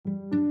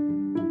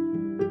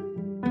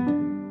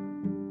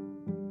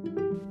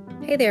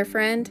Hey there,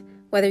 friend.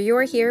 Whether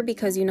you're here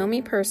because you know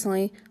me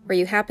personally or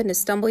you happen to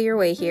stumble your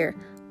way here,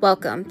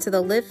 welcome to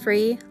the Live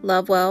Free,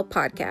 Love Well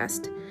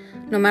podcast.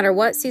 No matter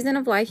what season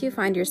of life you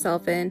find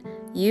yourself in,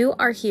 you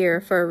are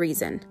here for a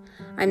reason.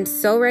 I'm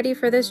so ready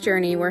for this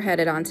journey we're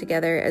headed on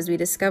together as we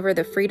discover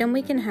the freedom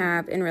we can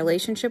have in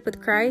relationship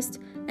with Christ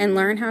and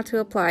learn how to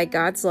apply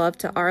God's love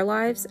to our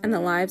lives and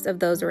the lives of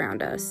those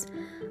around us.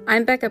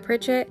 I'm Becca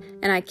Pritchett,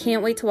 and I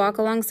can't wait to walk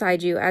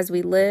alongside you as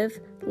we live,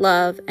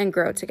 love, and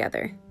grow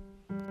together.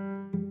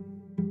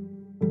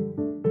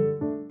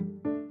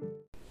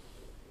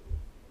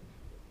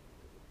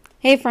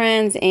 Hey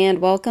friends, and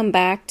welcome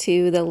back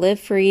to the Live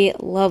Free,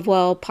 Love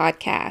Well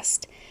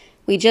podcast.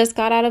 We just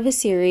got out of a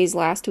series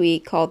last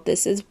week called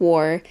This is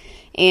War,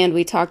 and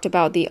we talked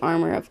about the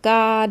armor of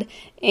God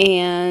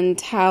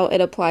and how it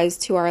applies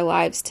to our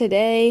lives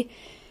today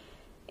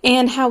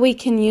and how we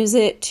can use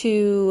it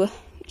to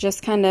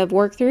just kind of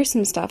work through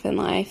some stuff in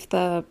life,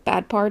 the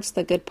bad parts,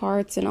 the good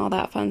parts, and all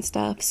that fun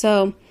stuff.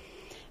 So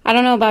I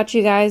don't know about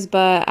you guys,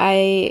 but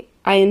I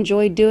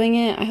enjoyed doing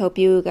it. I hope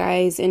you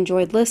guys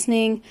enjoyed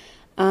listening.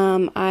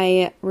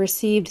 I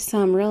received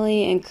some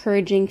really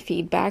encouraging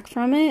feedback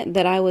from it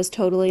that I was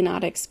totally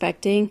not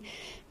expecting,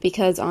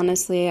 because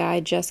honestly,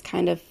 I just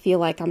kind of feel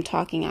like I'm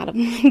talking out of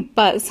my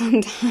butt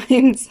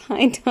sometimes.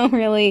 I don't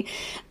really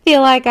feel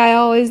like I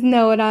always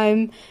know what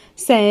I'm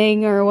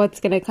saying or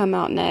what's going to come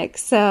out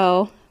next.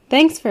 So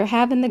thanks for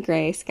having the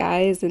grace,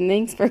 guys, and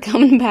thanks for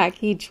coming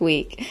back each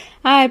week.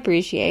 I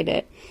appreciate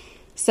it.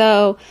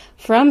 So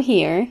from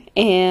here,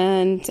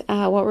 and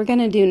what we're going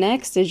to do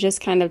next is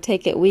just kind of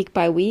take it week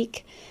by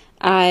week.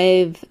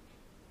 I've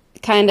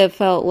kind of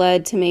felt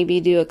led to maybe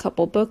do a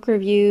couple book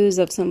reviews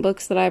of some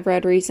books that I've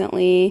read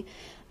recently.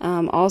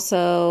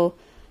 Also,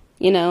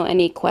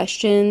 any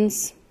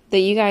questions that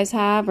you guys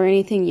have or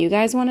anything you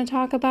guys want to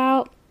talk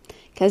about.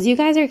 Because you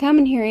guys are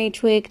coming here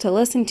each week to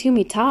listen to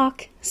me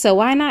talk. So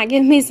why not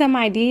give me some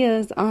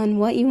ideas on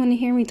what you want to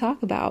hear me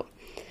talk about?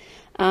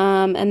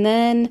 And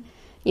then,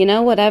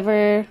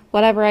 whatever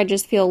I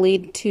just feel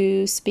lead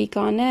to speak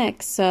on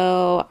next.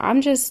 So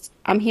I'm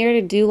here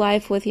to do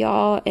life with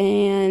y'all,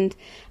 and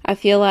I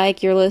feel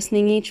like you're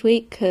listening each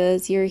week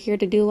because you're here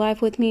to do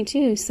life with me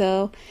too.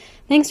 So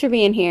thanks for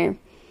being here.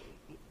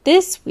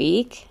 This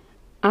week,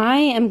 I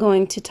am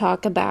going to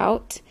talk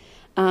about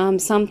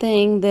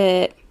something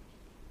that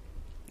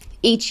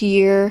each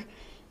year,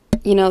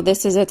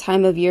 this is a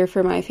time of year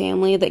for my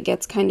family that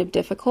gets kind of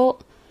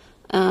difficult.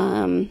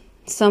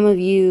 Some of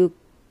you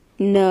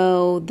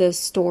know the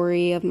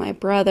story of my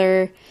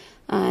brother,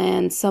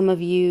 and some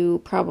of you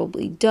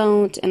probably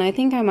don't, and I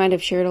think I might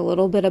have shared a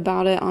little bit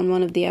about it on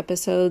one of the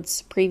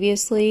episodes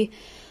previously,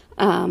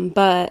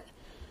 but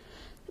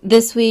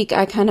this week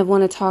I kind of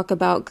want to talk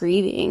about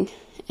grieving,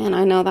 and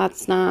I know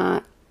that's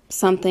not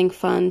something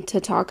fun to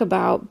talk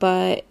about,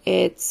 but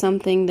it's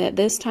something that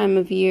this time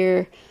of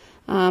year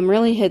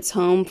really hits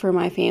home for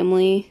my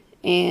family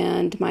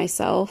and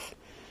myself.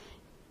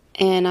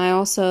 And I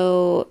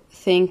also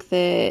think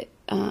that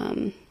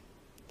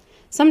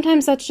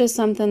sometimes that's just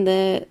something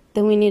that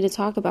we need to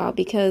talk about,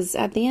 because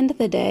at the end of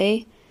the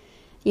day,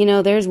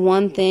 there's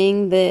one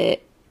thing that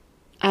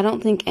I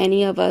don't think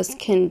any of us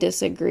can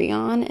disagree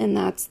on, and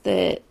that's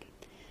that,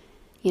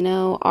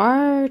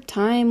 our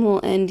time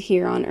will end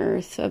here on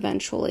earth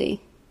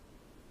eventually,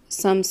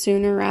 some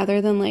sooner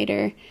rather than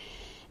later,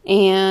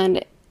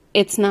 and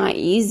it's not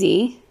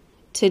easy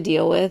to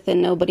deal with,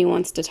 and nobody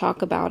wants to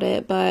talk about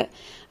it, but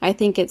I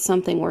think it's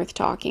something worth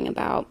talking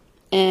about.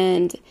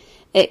 And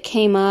it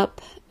came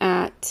up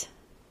at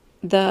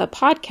the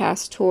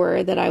podcast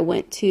tour that I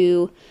went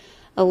to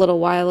a little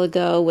while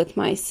ago with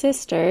my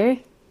sister.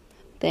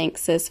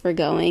 Thanks, sis, for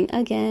going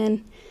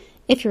again,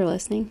 if you're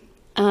listening.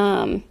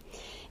 And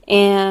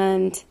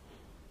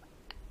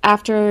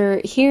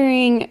after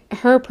hearing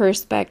her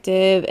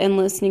perspective and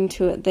listening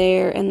to it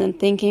there, and then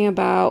thinking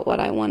about what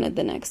I wanted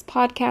the next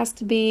podcast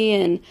to be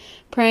and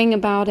praying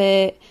about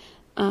it,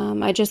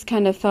 I just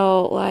kind of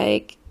felt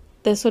like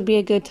this would be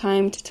a good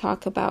time to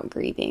talk about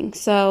grieving.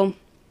 So,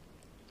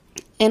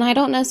 and I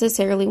don't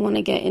necessarily want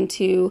to get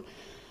into,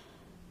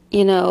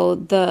 I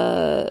don't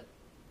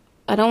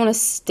want to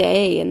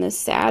stay in the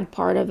sad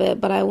part of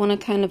it, but I want to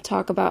kind of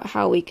talk about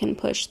how we can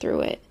push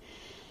through it.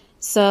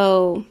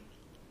 So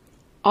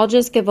I'll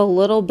just give a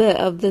little bit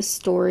of the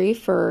story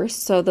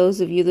first, so those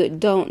of you that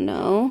don't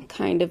know,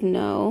 kind of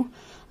know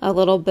a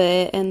little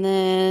bit, and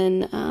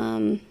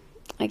then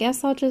I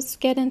guess I'll just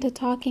get into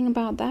talking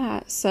about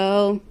that.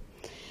 So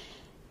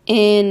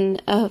in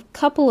a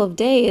couple of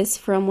days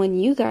from when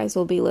you guys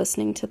will be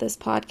listening to this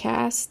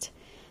podcast,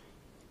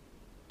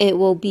 it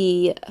will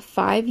be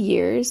 5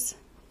 years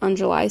on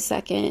July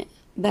 2nd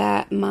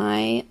that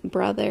my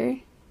brother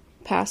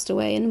passed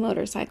away in a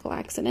motorcycle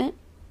accident.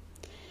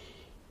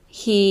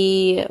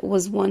 He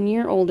was 1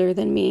 year older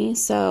than me,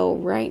 so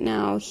right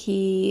now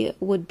he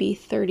would be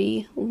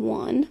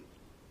 31.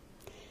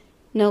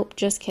 Nope,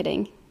 just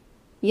kidding.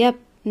 Yep,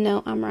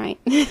 no, I'm right.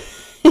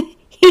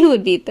 He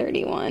would be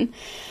 31.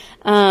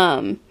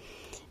 And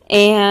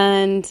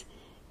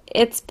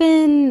it's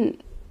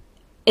been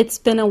it's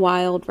been a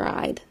wild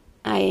ride.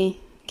 I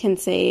can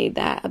say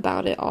that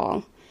about it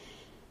all.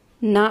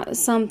 Not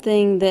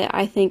something that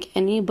I think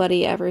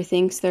anybody ever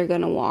thinks they're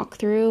going to walk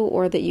through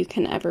or that you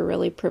can ever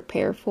really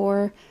prepare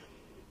for.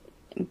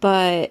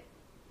 But,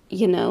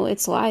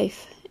 it's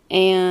life.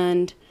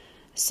 And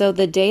so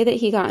the day that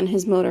he got in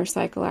his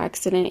motorcycle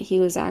accident, he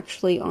was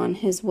actually on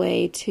his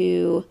way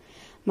to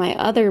my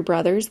other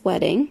brother's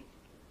wedding.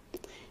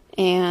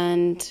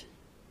 And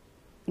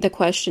the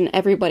question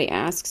everybody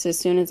asks as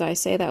soon as I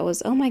say that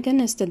was, oh my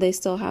goodness, did they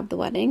still have the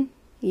wedding?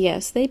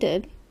 Yes, they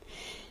did.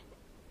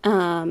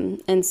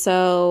 And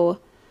so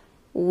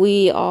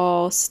we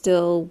all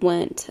still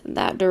went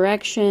that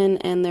direction,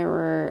 and there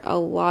were a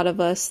lot of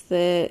us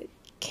that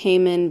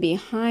came in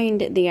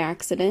behind the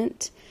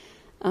accident.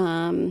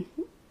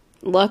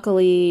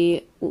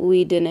 Luckily,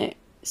 we didn't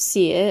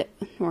see it,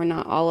 or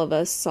not all of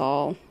us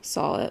saw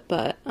it,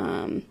 but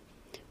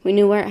we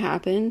knew where it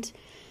happened,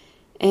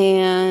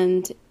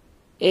 and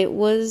it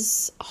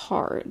was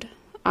hard.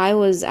 I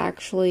was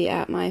actually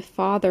at my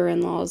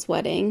father-in-law's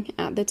wedding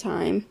at the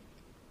time.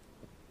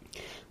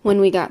 When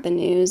we got the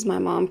news, my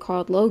mom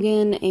called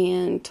Logan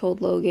and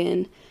told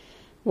Logan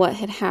what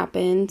had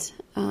happened.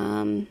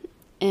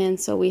 And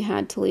so we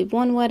had to leave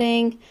one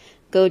wedding,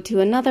 go to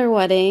another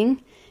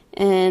wedding,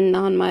 and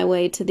on my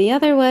way to the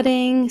other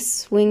wedding,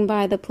 swing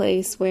by the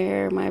place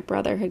where my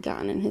brother had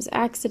gotten in his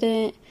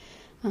accident.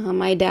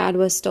 My dad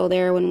was still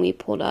there when we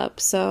pulled up,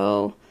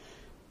 so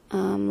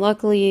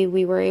luckily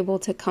we were able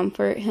to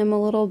comfort him a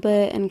little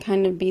bit and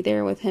kind of be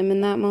there with him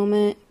in that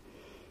moment.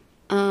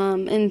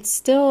 And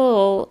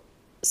still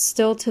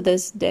to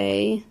this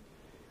day,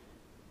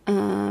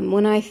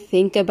 when I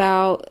think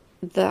about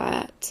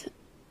that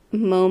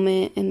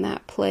moment in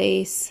that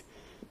place,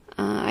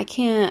 I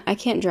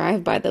can't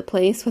drive by the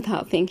place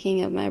without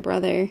thinking of my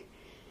brother.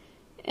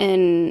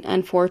 And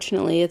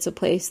unfortunately, it's a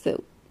place that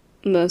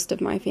most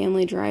of my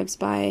family drives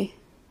by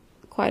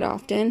quite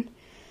often.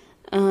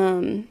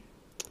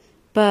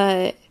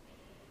 But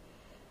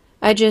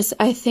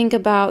I think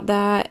about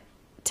that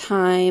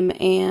time,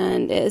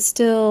 and it's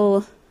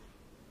still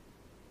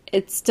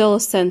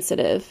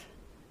sensitive,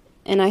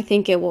 and I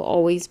think it will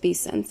always be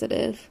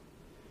sensitive,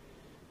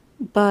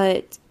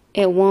 but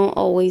it won't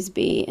always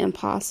be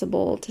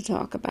impossible to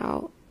talk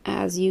about,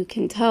 as you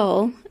can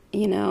tell,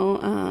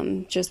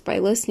 just by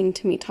listening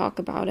to me talk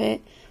about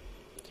it.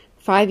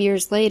 5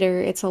 years later,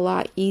 it's a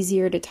lot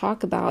easier to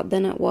talk about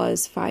than it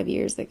was 5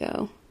 years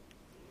ago.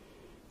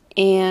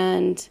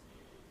 And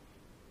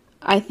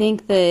I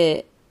think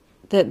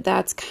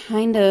that's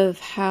kind of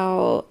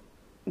how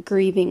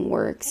grieving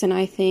works. And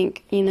I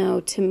think,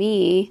 to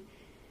me,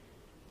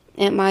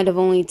 it might have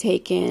only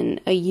taken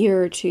a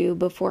year or two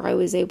before I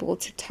was able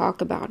to talk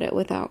about it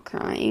without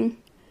crying.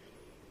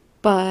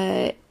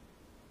 But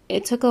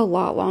it took a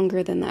lot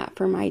longer than that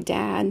for my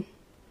dad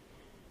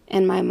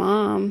and my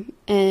mom.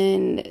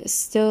 And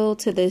still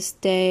to this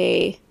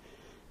day,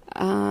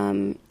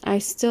 I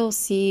still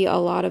see a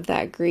lot of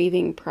that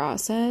grieving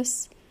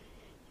process.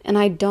 And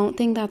I don't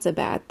think that's a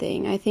bad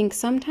thing. I think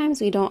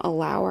sometimes we don't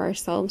allow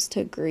ourselves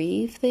to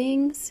grieve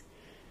things.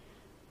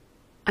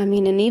 I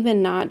mean, and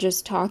even not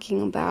just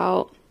talking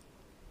about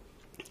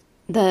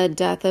the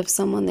death of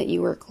someone that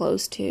you were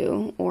close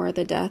to, or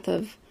the death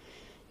of,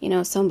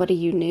 somebody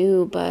you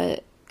knew,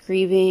 but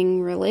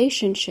grieving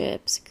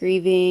relationships,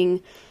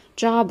 grieving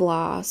job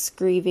loss,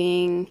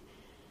 grieving,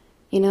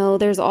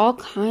 there's all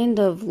kind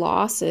of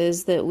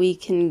losses that we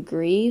can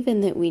grieve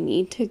and that we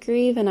need to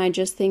grieve. And I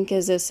just think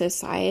as a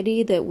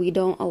society that we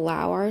don't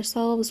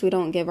we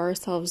don't give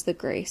ourselves the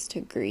grace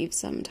to grieve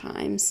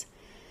sometimes.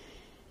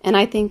 And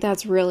I think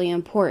that's really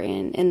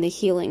important in the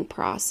healing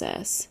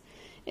process,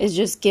 is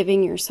just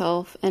giving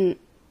yourself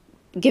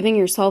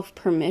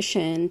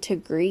permission to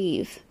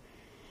grieve,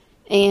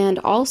 and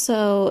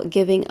also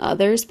giving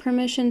others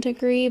permission to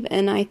grieve.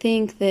 And I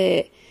think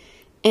that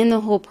in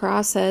the whole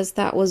process,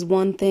 that was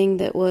one thing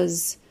that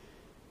was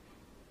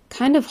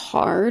kind of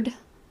hard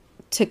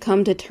to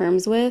come to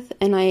terms with,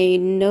 and I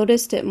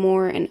noticed it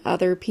more in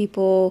other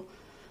people.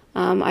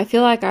 I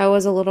feel like I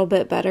was a little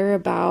bit better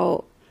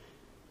about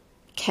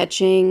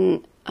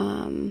catching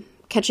on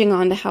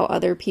to how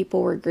other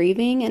people were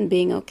grieving and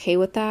being okay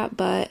with that.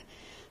 But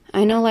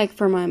I know, like,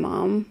 for my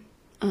mom,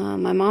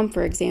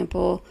 for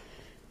example,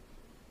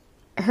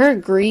 her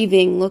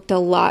grieving looked a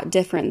lot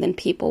different than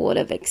people would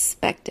have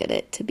expected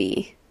it to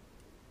be.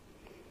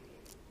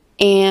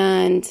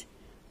 And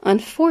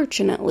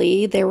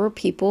unfortunately, there were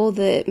people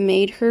that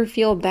made her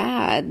feel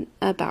bad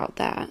about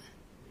that.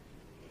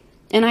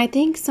 And I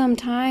think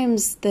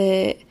sometimes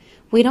that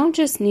we don't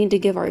just need to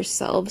give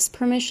ourselves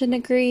permission to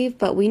grieve,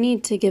 but we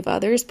need to give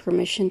others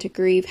permission to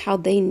grieve how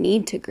they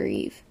need to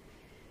grieve.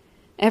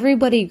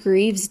 Everybody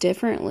grieves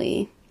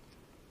differently.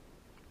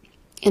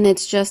 And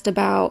it's just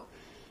about,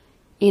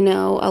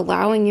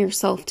 allowing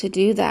yourself to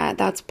do that.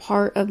 That's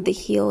part of the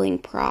healing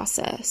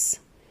process.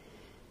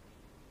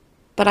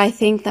 But I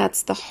think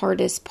that's the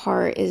hardest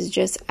part, is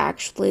just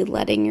actually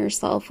letting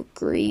yourself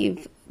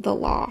grieve the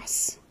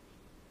loss.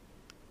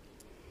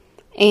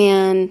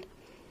 And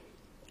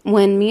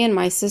when me and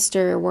my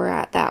sister were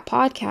at that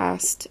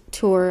podcast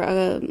tour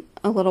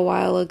a little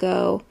while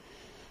ago,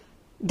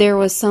 there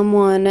was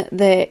someone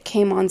that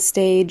came on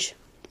stage,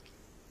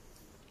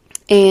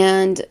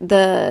 and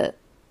the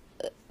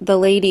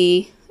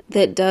lady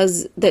that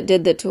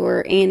did the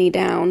tour, Annie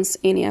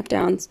F.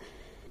 Downs,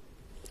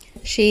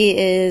 she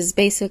is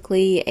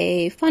basically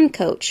a fun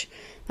coach.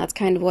 That's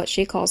kind of what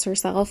she calls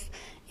herself.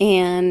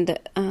 And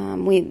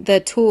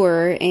the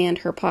tour and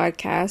her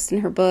podcast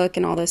and her book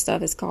and all this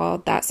stuff is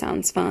called That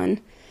Sounds Fun.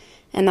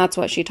 And that's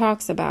what she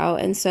talks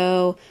about. And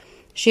so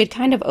she had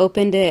kind of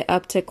opened it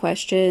up to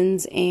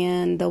questions.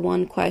 And the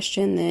one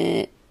question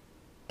that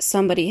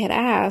somebody had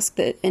asked,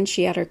 and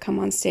she had her come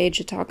on stage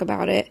to talk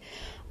about it,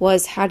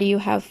 was, how do you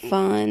have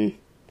fun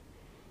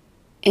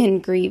in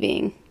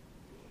grieving?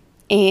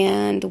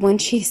 And when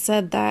she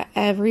said that,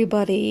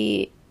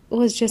 everybody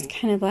was just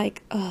kind of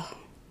like, oh.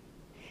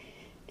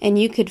 And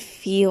you could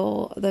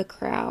feel the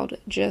crowd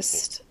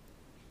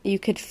you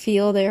could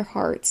feel their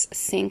hearts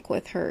sink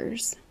with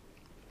hers.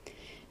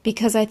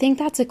 Because I think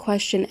that's a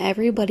question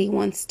everybody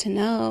wants to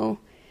know,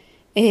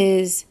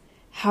 is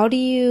how do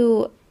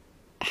you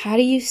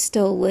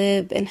still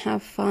live and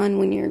have fun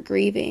when you're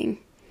grieving?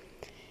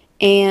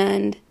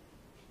 And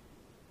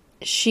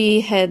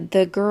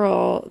the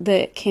girl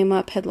that came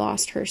up had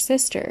lost her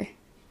sister.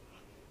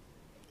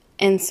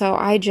 And so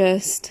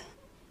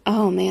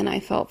oh man, I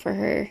felt for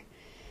her.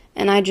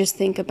 And I just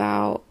think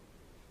about,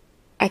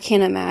 I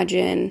can't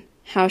imagine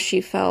how she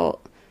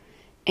felt.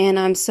 And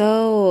I'm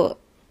so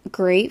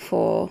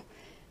grateful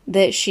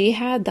that she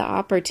had the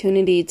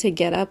opportunity to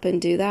get up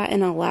and do that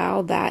and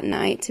allow that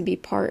night to be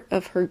part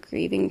of her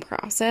grieving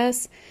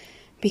process,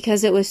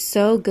 because it was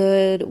so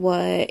good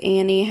what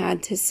Annie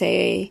had to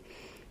say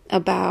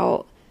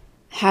about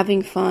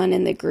having fun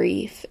in the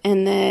grief,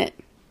 and that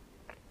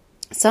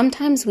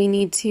sometimes we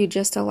need to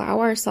just allow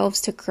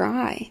ourselves to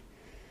cry.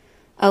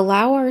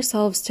 Allow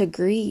ourselves to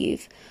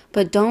grieve,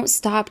 but don't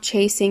stop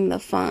chasing the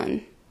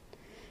fun.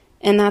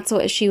 And that's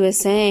what she was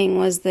saying,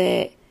 was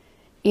that,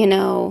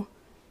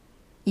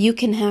 you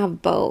can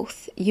have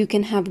both. You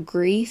can have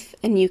grief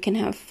and you can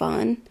have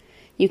fun.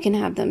 You can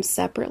have them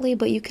separately,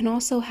 but you can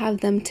also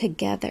have them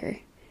together.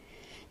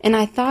 And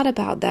I thought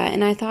about that,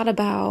 and I thought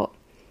about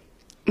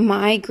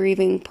my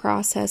grieving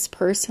process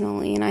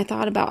personally, and I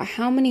thought about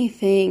how many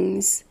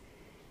things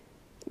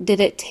did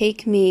it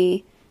take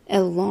me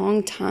a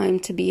long time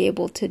to be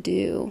able to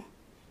do,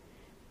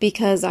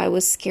 because I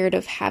was scared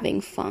of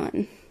having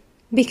fun,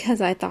 because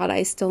I thought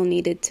I still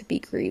needed to be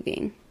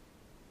grieving.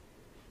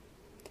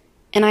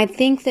 And I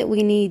think that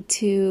we need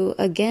to,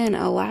 again,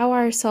 allow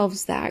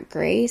ourselves that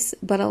grace,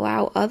 but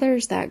allow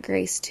others that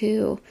grace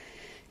too,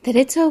 that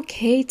it's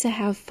okay to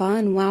have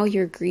fun while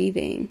you're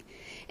grieving.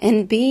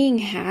 And being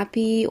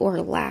happy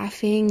or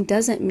laughing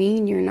doesn't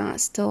mean you're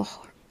not still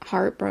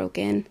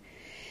heartbroken.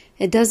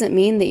 It doesn't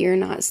mean that you're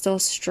not still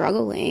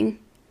struggling.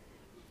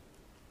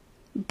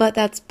 But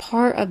that's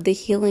part of the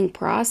healing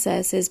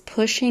process, is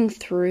pushing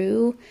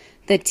through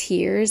the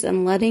tears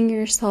and letting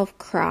yourself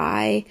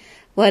cry,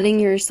 letting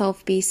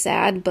yourself be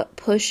sad, but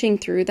pushing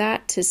through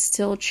that to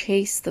still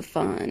chase the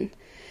fun,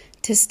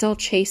 to still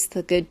chase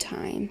the good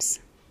times.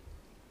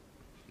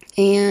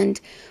 And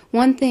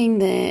one thing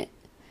that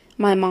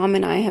my mom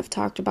and I have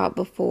talked about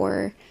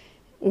before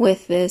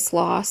with this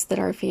loss that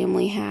our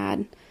family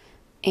had,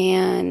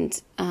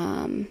 and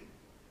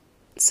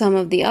some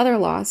of the other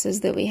losses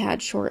that we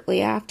had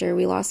shortly after.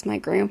 We lost my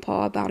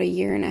grandpa about 1.5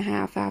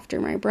 years after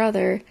my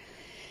brother.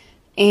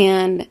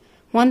 And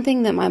one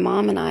thing that my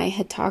mom and I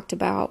had talked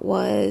about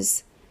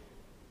was,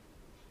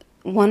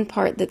 one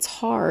part that's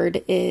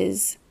hard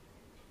is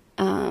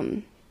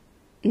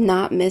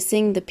not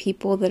missing the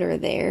people that are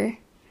there,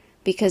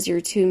 because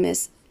you're too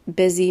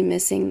busy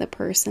missing the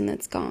person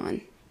that's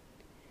gone.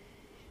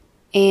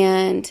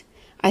 And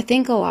I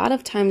think a lot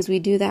of times we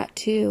do that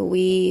too.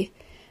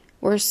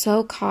 We're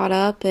so caught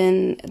up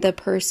in the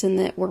person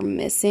that we're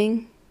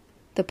missing,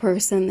 the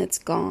person that's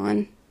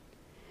gone,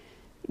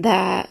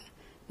 that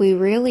we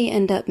really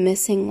end up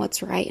missing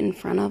what's right in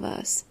front of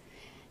us.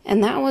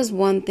 And that was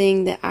one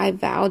thing that I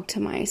vowed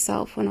to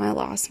myself when I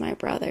lost my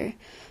brother,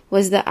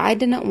 was that I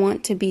didn't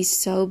want to be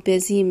so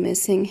busy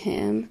missing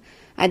him.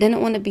 I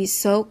didn't want to be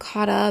so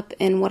caught up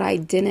in what I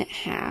didn't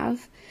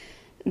have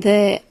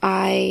that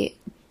I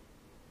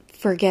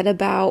forget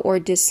about or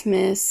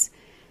dismiss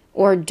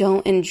or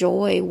don't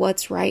enjoy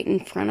what's right in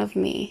front of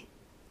me.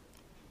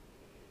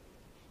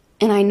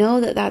 And I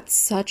know that that's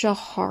such a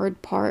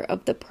hard part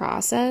of the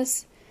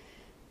process,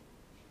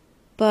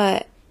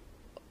 but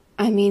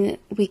I mean,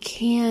 we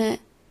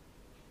can't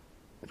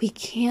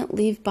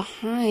leave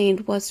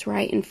behind what's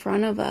right in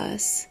front of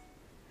us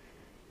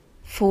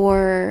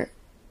for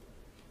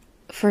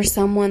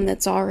someone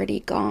that's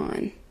already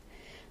gone.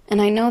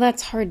 And I know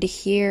that's hard to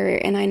hear,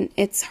 and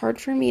it's hard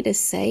for me to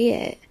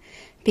say it,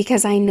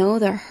 because I know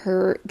the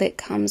hurt that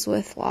comes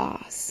with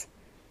loss.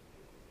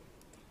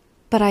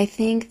 But I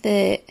think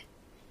that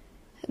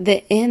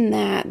in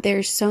that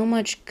there's so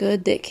much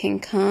good that can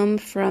come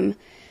from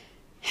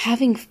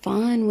having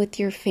fun with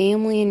your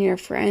family and your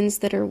friends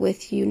that are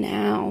with you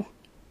now.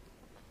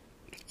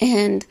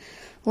 And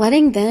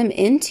letting them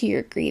into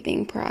your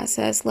grieving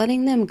process,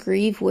 letting them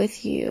grieve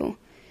with you.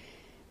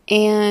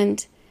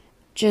 And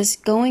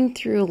just going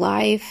through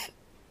life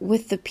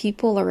with the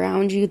people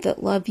around you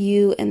that love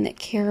you and that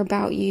care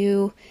about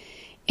you,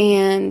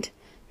 and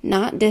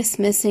not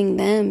dismissing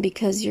them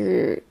because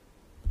you're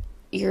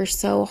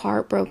so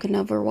heartbroken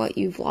over what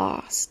you've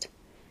lost.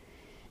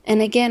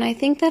 And again, I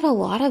think that a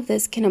lot of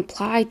this can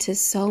apply to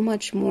so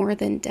much more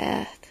than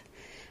death.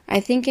 I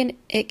think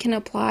it can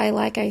apply,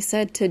 like I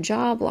said, to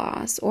job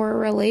loss or a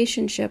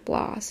relationship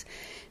loss.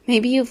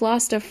 Maybe you've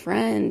lost a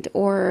friend,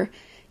 or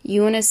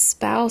you and a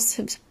spouse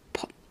have,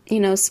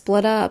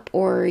 split up,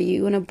 or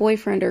you and a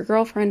boyfriend or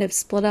girlfriend have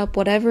split up,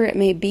 whatever it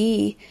may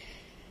be.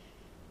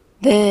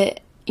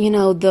 That,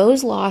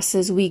 those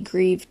losses we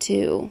grieve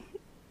too.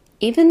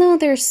 Even though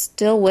they're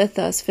still with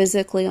us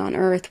physically on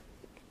earth,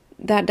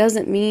 that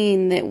doesn't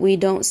mean that we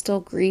don't still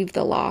grieve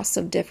the loss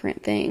of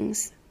different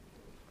things.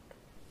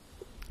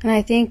 And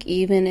I think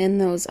even in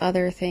those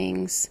other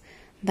things,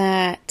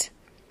 that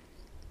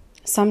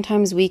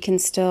sometimes we can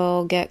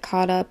still get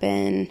caught up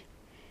in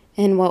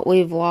what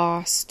we've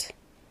lost,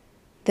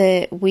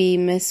 that we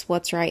miss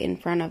what's right in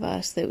front of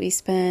us, that we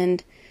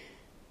spend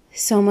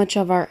so much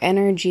of our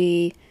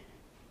energy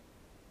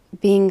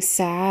being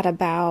sad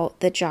about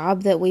the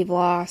job that we've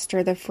lost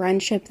or the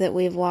friendship that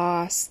we've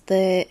lost,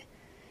 that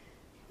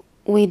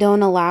we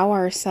don't allow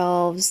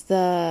ourselves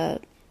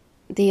the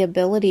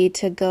ability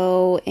to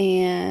go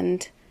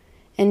and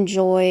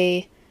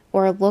enjoy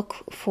or look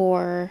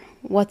for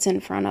what's in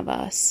front of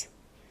us.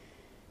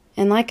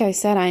 And like I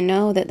said, I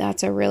know that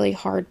that's a really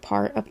hard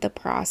part of the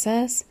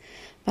process,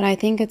 but I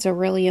think it's a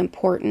really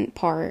important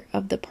part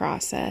of the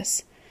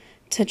process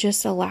to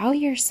just allow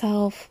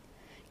yourself,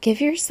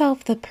 give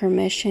yourself the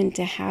permission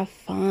to have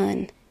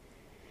fun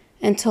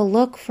and to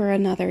look for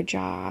another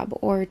job,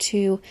 or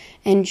to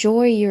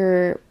enjoy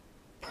your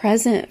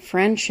present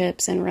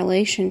friendships and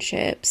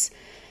relationships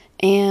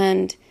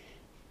and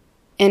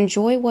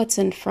enjoy what's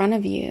in front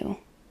of you.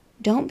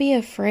 Don't be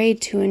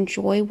afraid to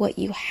enjoy what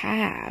you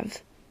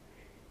have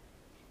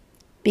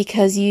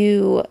because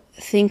you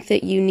think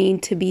that you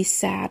need to be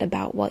sad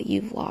about what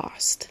you've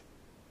lost.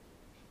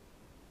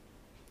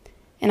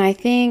 And I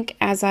think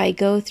as I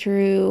go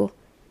through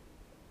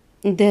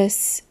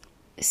this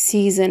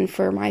season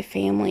for my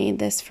family,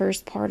 this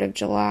first part of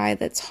July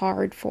that's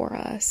hard for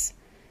us,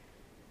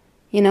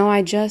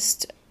 I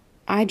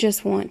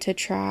just want to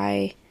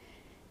try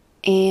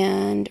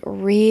and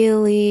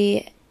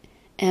really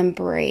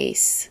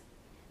embrace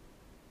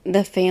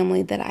the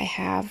family that I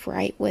have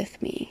right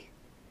with me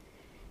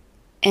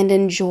and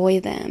enjoy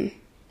them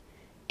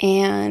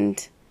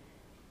and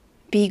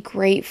be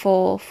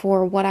grateful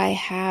for what I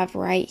have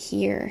right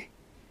here.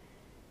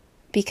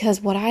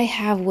 Because what I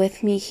have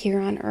with me here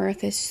on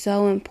earth is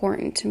so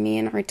important to me,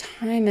 and our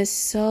time is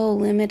so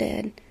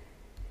limited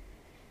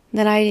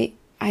that I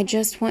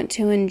just want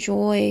to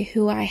enjoy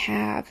who I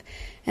have.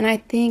 And I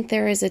think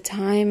there is a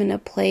time and a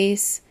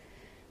place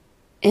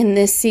in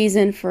this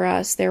season for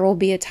us. There will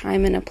be a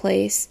time and a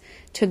place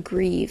to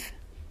grieve.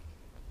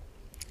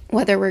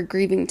 Whether we're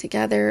grieving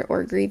together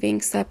or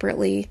grieving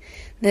separately,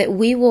 that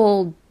we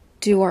will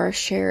do our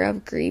share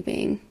of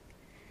grieving.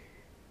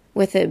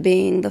 With it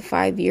being the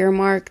 5-year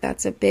mark,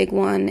 that's a big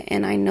one,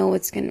 and I know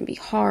it's going to be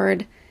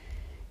hard,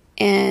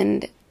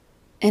 and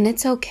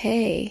it's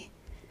okay.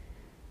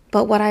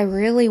 But what I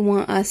really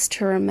want us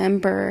to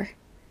remember,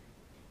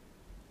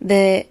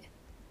 that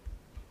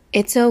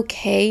it's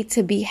okay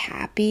to be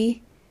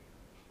happy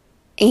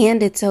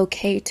and it's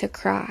okay to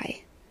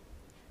cry,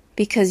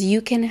 because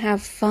you can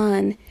have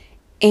fun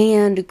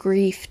and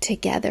grief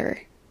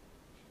together.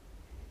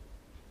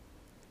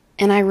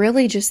 And I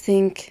really just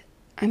think,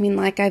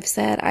 like I've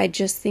said, I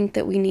just think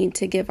that we need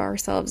to give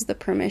ourselves the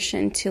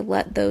permission to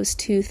let those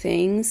two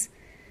things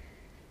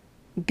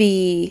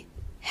be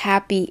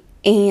happy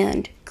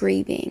and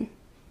grieving,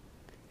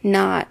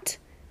 not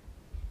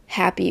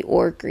happy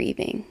or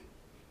grieving.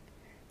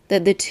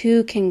 That the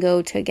two can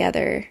go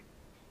together.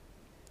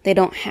 They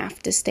don't have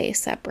to stay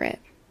separate.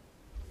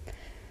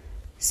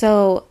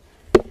 So,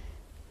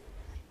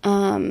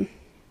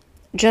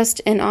 just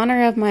in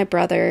honor of my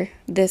brother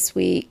this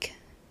week,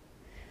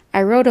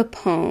 I wrote a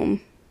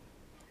poem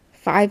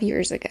 5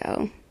 years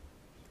ago,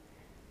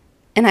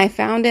 and I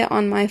found it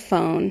on my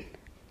phone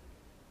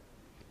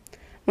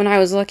when I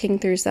was looking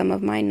through some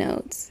of my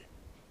notes.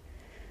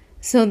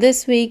 So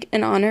this week,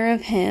 in honor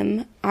of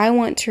him, I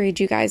want to read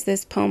you guys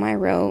this poem I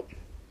wrote.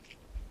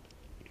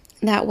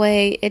 That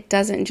way, it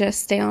doesn't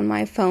just stay on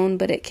my phone,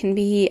 but it can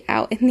be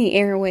out in the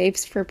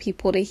airwaves for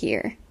people to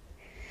hear.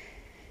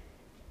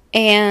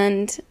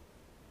 And,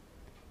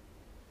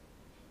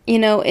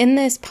 in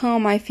this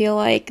poem, I feel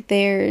like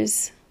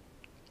there's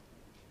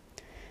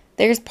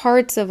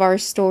parts of our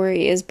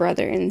story as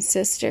brother and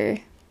sister.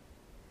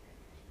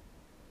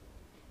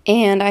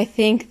 And I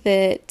think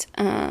that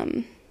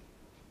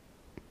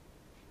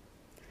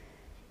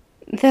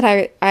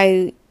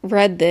I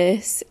read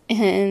this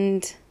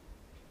and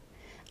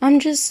I'm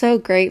just so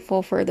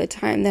grateful for the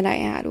time that I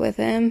had with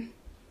him.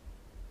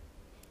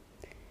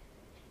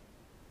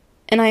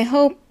 And I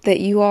hope that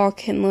you all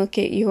can look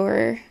at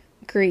your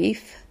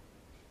grief,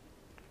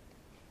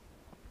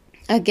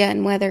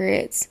 again, whether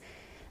it's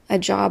a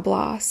job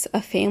loss,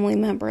 a family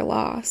member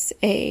loss,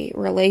 a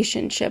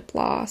relationship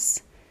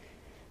loss,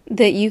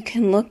 that you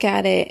can look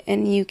at it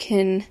and you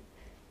can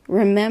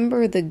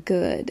remember the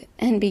good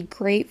and be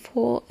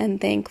grateful and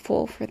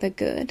thankful for the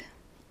good.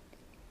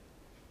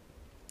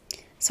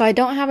 So I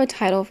don't have a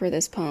title for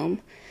this poem,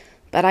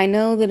 but I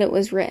know that it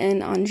was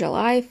written on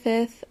July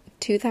 5th,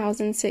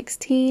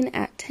 2016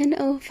 at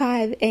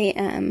 10:05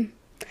 a.m.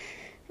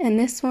 And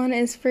this one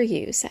is for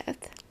you,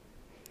 Seth.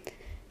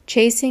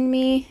 Chasing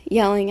me,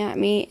 yelling at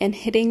me, and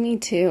hitting me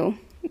too.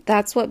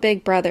 That's what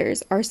big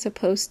brothers are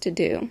supposed to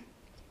do.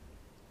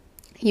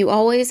 You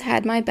always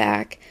had my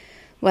back,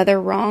 whether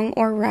wrong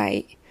or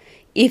right,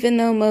 even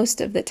though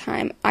most of the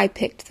time I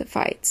picked the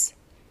fights.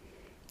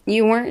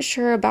 You weren't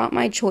sure about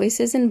my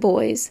choices in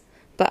boys,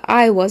 but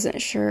I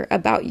wasn't sure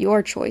about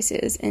your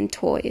choices in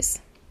toys.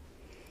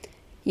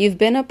 You've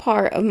been a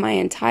part of my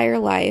entire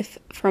life,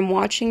 from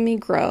watching me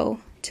grow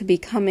to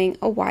becoming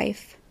a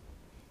wife.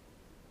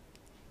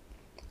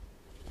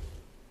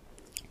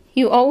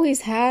 You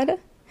always had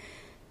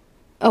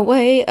a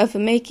way of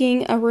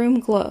making a room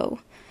glow.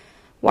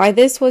 Why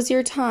this was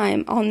your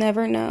time, I'll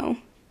never know.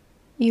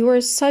 You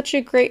were such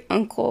a great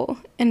uncle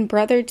and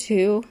brother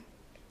too.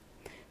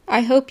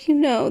 I hope you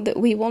know that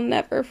we will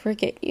never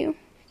forget you.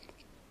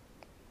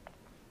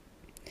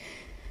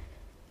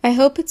 I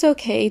hope it's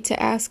okay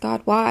to ask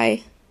God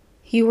why.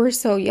 You were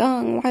so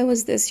young, why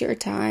was this your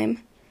time?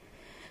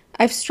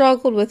 I've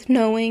struggled with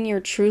knowing you're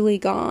truly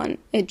gone.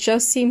 It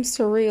just seems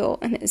surreal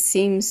and it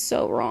seems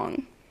so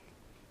wrong.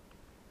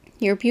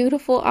 Your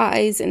beautiful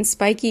eyes and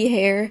spiky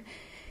hair.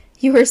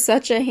 You were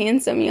such a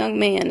handsome young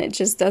man, it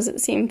just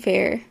doesn't seem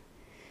fair.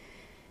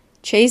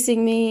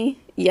 Chasing me,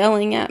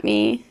 yelling at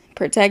me,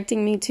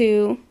 protecting me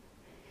too.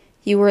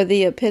 You were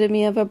the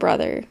epitome of a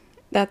brother.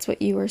 That's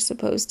what you were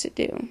supposed to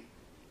do.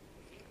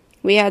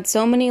 We had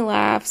so many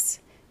laughs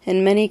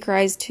and many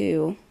cries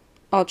too.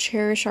 I'll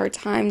cherish our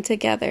time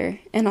together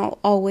and I'll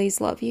always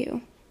love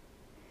you.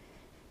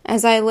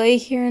 As I lay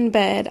here in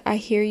bed, I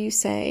hear you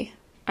say,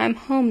 I'm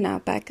home now,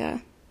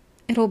 Becca.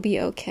 It'll be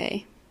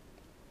okay.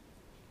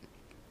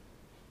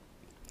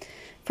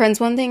 Friends,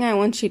 one thing I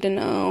want you to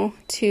know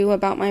too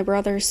about my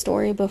brother's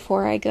story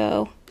before I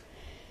go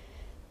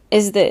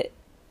is that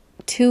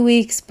 2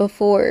 weeks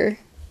before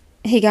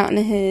he got in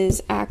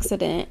his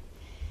accident,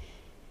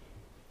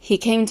 he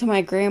came to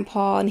my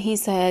grandpa and he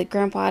said,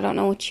 Grandpa, I don't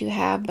know what you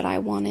have, but I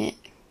want it.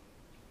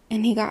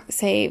 And he got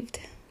saved.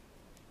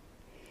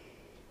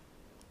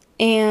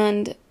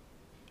 And,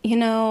 you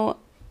know,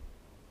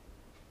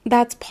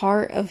 that's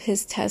part of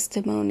his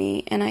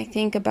testimony. And I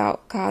think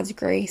about God's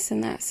grace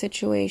in that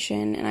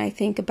situation. And I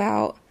think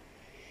about,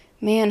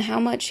 man, how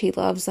much he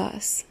loves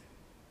us.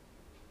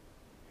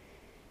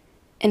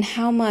 And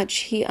how much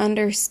he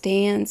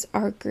understands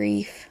our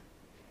grief.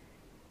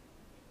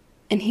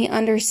 And he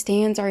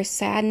understands our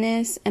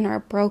sadness and our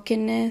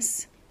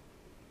brokenness.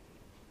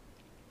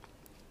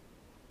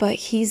 But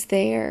he's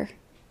there.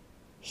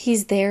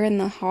 He's there in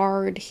the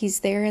hard.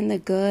 He's there in the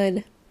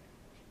good.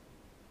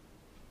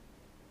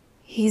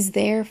 He's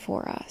there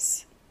for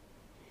us.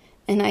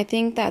 And I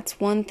think that's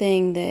one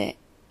thing that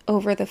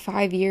over the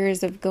 5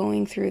 years of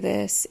going through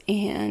this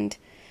and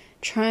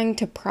trying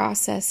to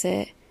process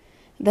it,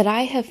 that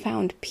I have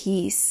found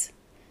peace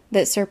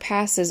that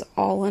surpasses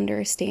all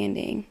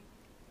understanding.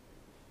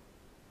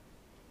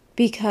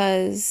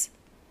 Because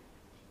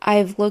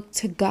I've looked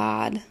to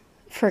God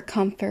for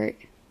comfort,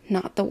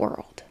 not the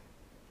world.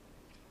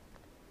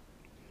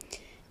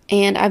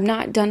 And I've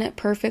not done it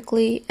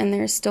perfectly, and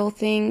there's still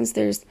things,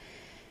 there's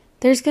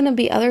going to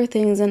be other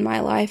things in my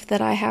life that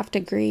I have to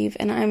grieve,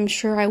 and I'm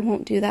sure I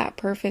won't do that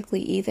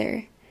perfectly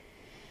either.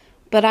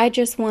 But I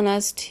just want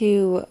us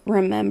to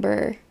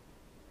remember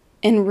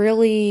and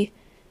really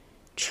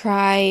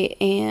try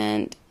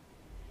and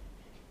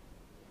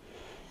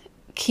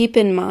keep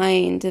in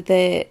mind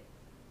that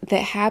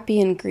happy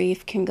and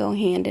grief can go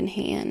hand in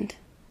hand.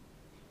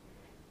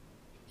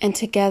 And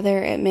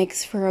together it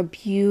makes for a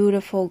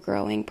beautiful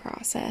growing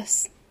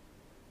process.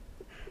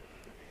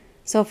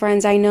 So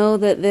friends, I know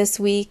that this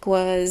week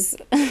was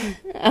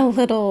a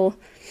little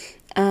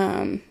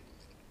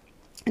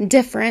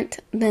different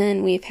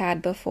than we've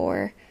had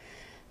before.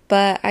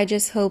 But I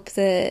just hope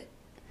that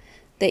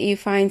you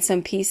find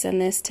some peace in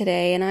this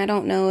today. And I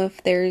don't know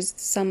if there's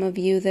some of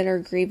you that are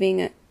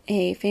grieving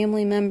a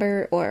family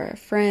member or a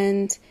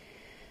friend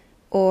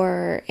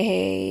or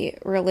a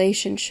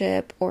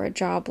relationship or a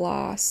job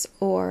loss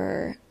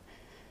or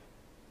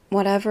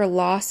whatever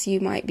loss you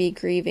might be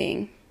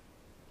grieving.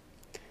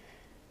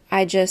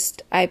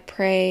 I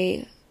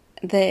pray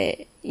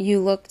that you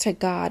look to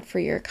God for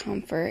your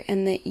comfort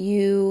and that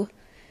you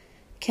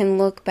can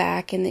look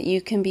back and that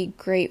you can be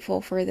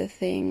grateful for the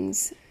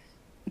things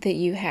that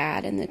you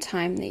had and the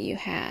time that you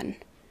had.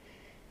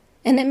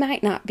 And it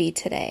might not be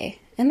today,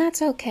 and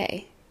that's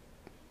okay.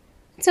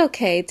 It's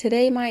okay.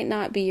 Today might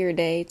not be your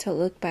day to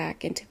look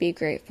back and to be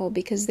grateful,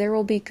 because there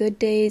will be good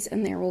days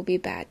and there will be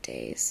bad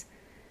days.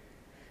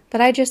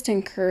 But I just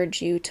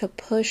encourage you to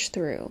push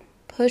through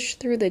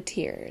the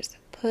tears,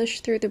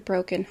 push through the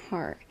broken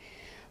heart.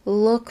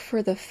 Look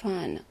for the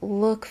fun,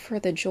 look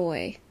for the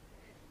joy,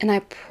 and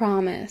I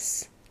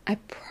promise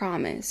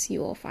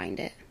you will find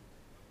it.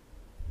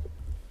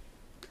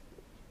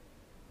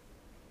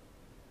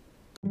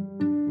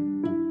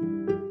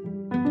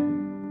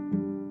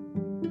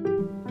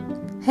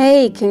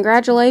 Hey,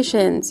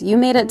 congratulations! You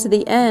made it to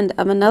the end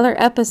of another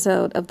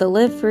episode of the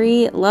Live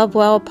Free, Love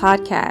Well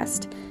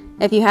podcast.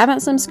 If you haven't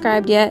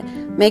subscribed yet,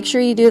 make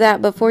sure you do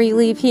that before you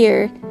leave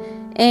here.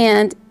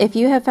 And if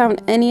you have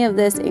found any of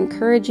this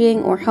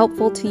encouraging or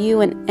helpful to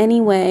you in any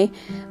way,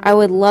 I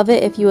would love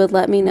it if you would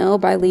let me know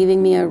by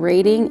leaving me a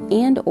rating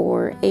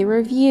and/or a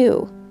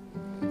review.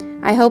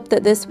 I hope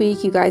that this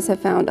week you guys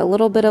have found a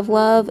little bit of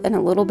love and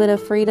a little bit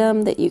of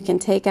freedom that you can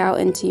take out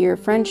into your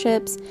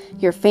friendships,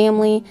 your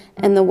family,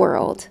 and the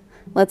world.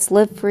 Let's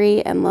live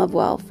free and love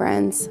well,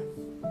 friends.